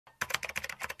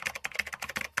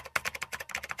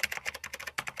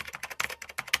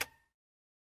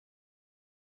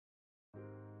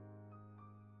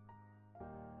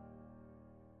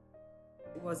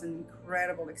it was an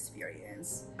incredible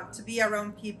experience. To be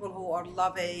around people who are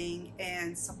loving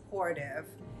and supportive,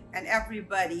 and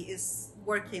everybody is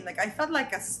working, like I felt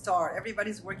like a star.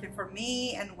 Everybody's working for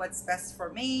me and what's best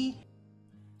for me.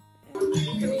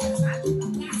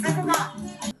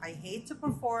 I hate to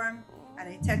perform and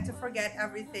I tend to forget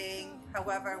everything.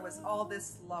 However, with all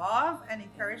this love and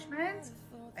encouragement,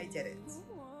 I did it.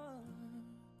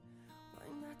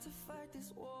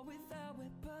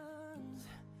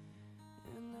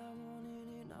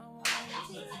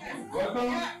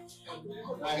 Welcome, Naglaa.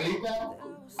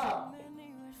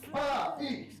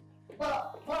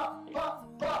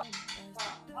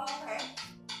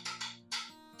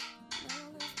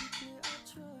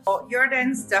 Well,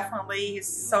 Yordan's definitely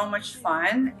so much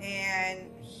fun, and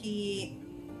he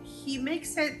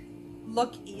makes it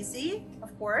look easy,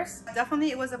 of course.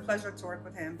 Definitely it was a pleasure to work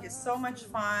with him. He's so much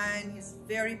fun, he's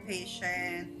very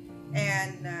patient,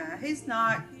 and he's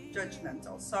not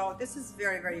judgmental. So this is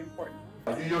very, very important.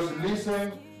 You just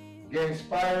listen, get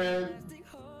inspired,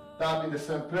 stop in the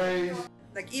same place.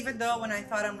 Like, even though when I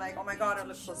thought, I'm like, oh my God, I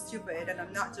look so stupid and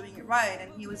I'm not doing it right,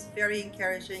 and he was very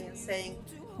encouraging and saying,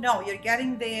 no, you're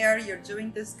getting there, you're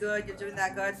doing this good, you're doing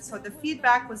that good. So the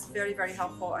feedback was very, very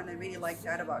helpful, and I really liked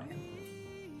that about him.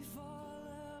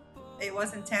 It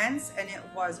was intense and it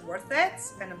was worth it,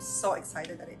 and I'm so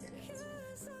excited that I did it.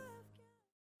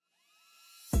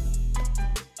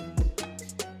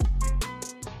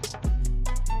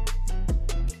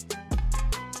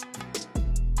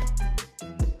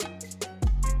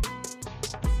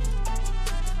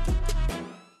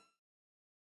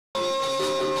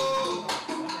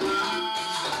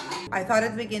 I thought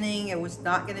at the beginning it was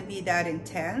not going to be that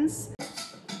intense.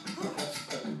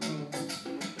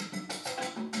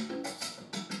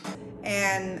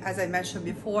 And as I mentioned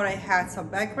before, I had some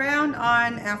background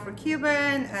on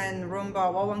Afro-Cuban and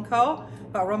rumba Wawanko,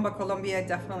 but rumba Colombia,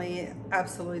 definitely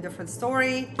absolutely different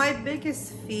story. My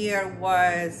biggest fear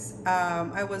was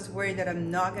I was worried that I'm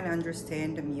not going to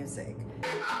understand the music.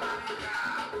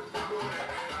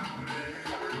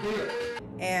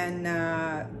 And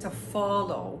to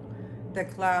follow the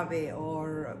clave,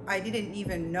 or I didn't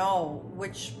even know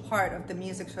which part of the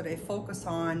music should I focus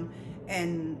on,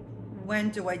 and when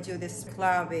do I do this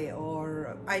clave,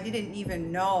 or I didn't even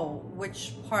know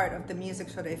which part of the music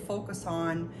should I focus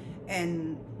on,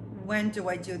 and when do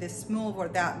I do this move or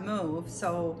that move.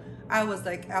 So I was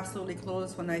like absolutely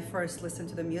clueless when I first listened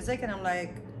to the music, and I'm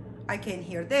like, I can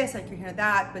hear this, I can hear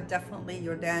that, but definitely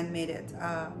Yordan made it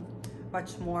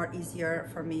much more easier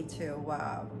for me to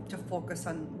focus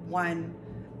on one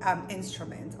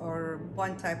instrument or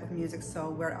one type of music, so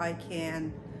where I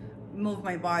can move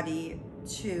my body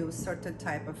to certain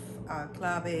type of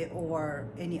clave or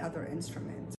any other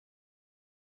instrument.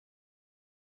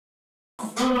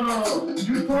 No.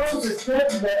 You pause the step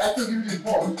that I can give you the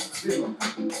pause. This one.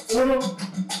 1,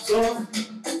 2,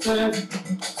 3,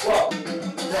 4.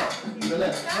 One. The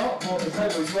left. No, the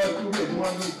side where you want to do it. You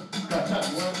want to do cha-cha.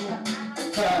 You want to do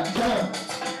cha-cha.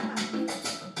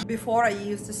 Before, I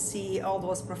used to see all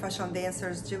those professional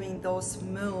dancers doing those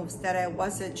moves that I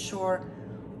wasn't sure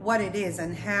what it is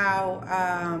and how,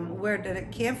 where did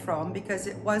it came from, because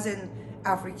it wasn't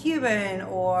Afro-Cuban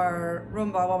or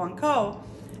rumba Wawanko.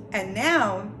 And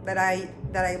now that I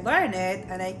learn it,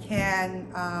 and I can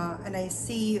and I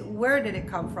see where did it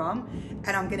come from,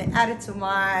 and I'm gonna add it to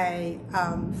my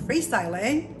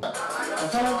freestyling.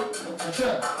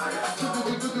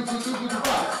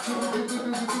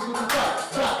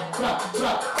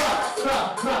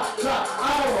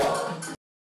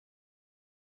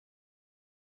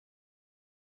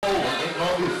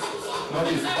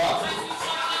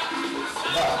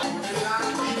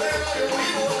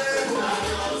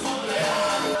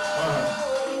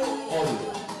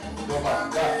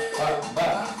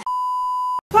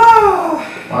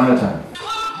 One at a time.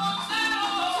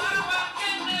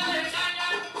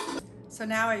 So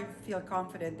now I feel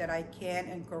confident that I can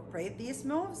incorporate these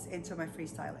moves into my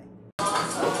freestyling.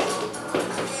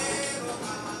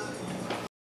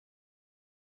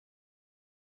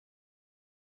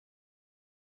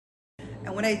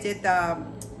 And when I did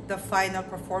the final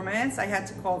performance, I had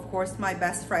to call, of course, my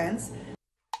best friends.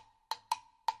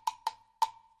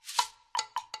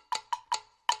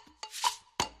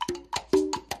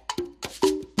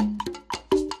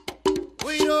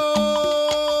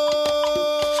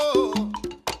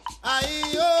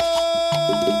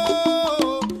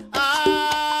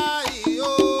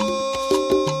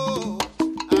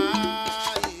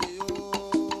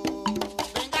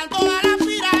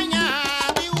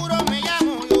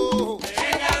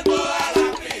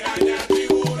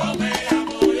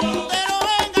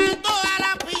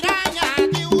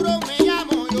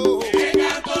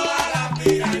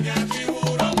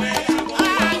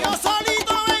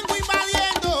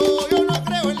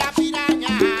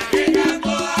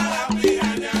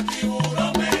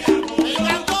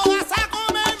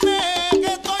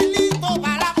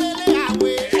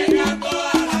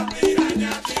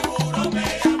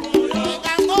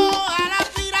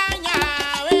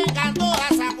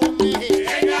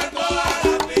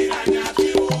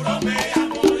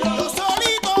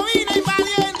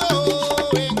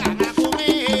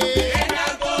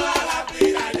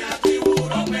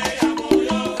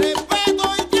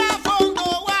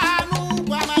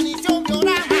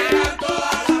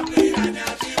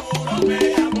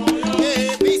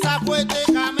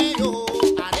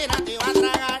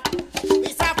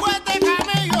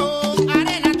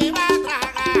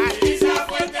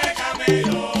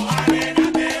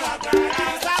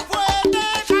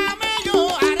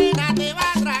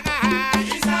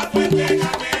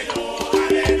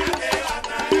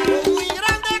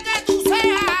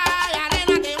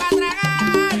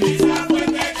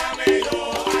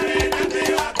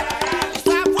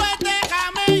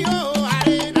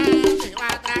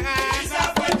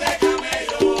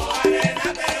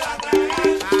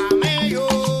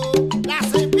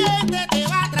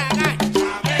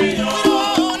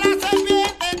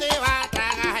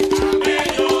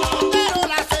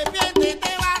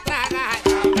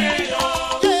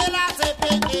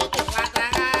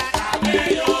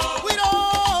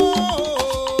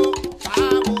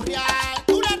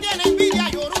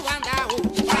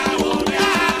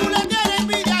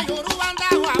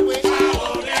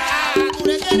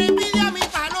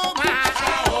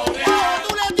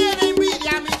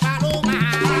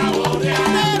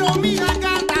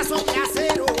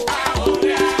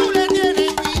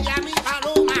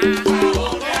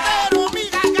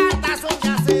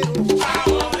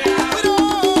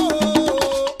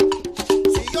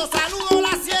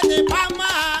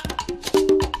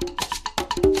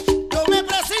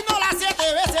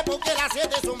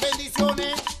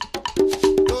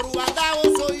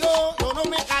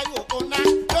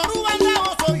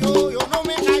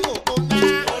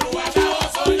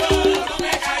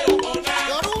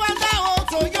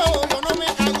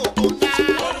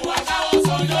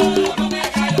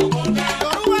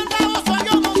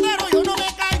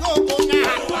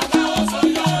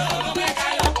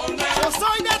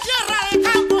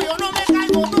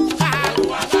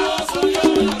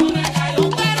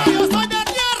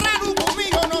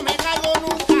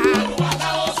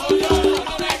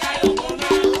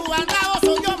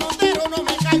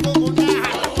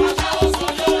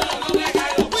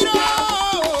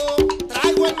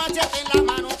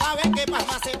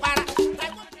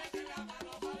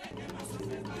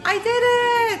 I did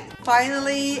it!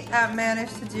 Finally, I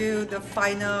managed to do the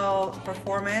final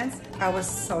performance. I was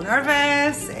so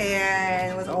nervous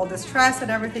and with all the stress and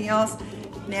everything else.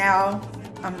 Now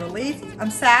I'm relieved.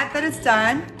 I'm sad that it's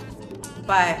done,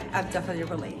 but I'm definitely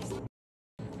relieved.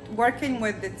 Working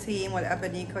with the team with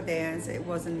Abanico Dance, it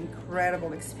was an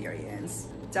incredible experience.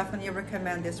 Definitely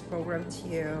recommend this program to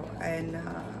you, and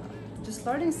just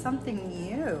learning something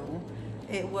new.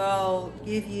 It will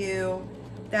give you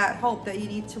that hope that you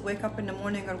need to wake up in the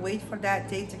morning or wait for that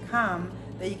day to come,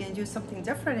 that you can do something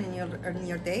different in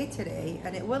your day today,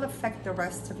 and it will affect the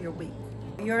rest of your week.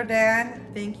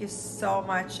 Yordan, thank you so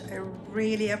much. I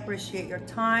really appreciate your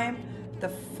time, the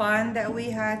fun that we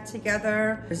had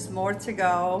together. There's more to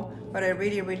go, but I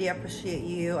really, really appreciate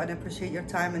you and appreciate your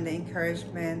time and the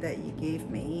encouragement that you gave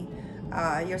me.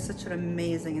 You're such an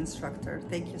amazing instructor.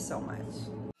 Thank you so much.